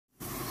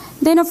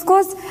Then of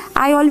course,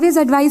 I always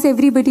advise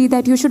everybody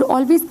that you should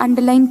always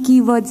underline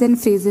keywords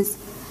and phrases.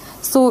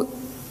 So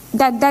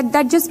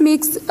that just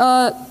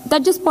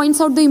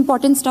points out the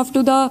important stuff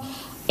to the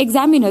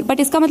examiner. But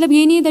इसका मतलब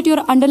ये नहीं है that you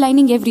are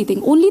underlining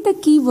everything. Only the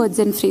keywords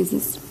and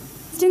phrases.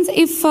 For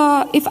instance,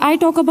 if I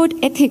talk about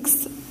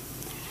ethics,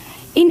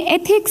 in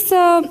ethics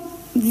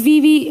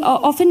we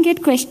often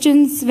get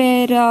questions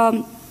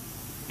where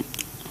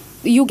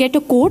you get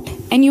a quote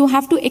and you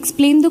have to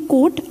explain the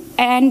quote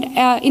and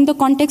in the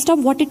context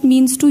of what it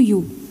means to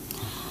you.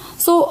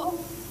 So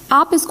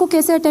आप इसको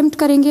कैसे attempt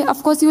करेंगे?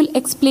 Of course, you will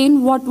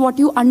explain what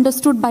you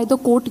understood by the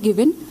quote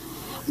given,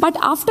 but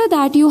after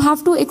that you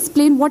have to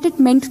explain what it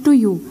meant to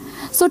you.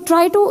 So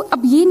try to,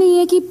 अब ये नहीं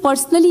है कि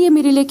personally ये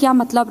मेरे लिए क्या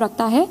मतलब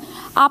रखता है,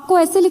 आपको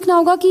ऐसे लिखना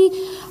होगा कि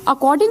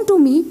according to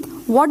me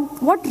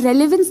what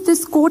relevance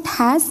this quote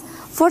has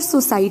for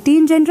society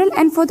in general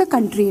and for the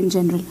country in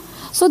general.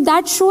 So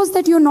that shows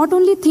that you're not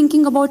only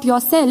thinking about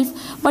yourself,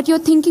 but you're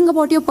thinking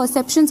about your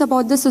perceptions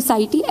about the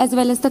society as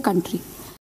well as the country.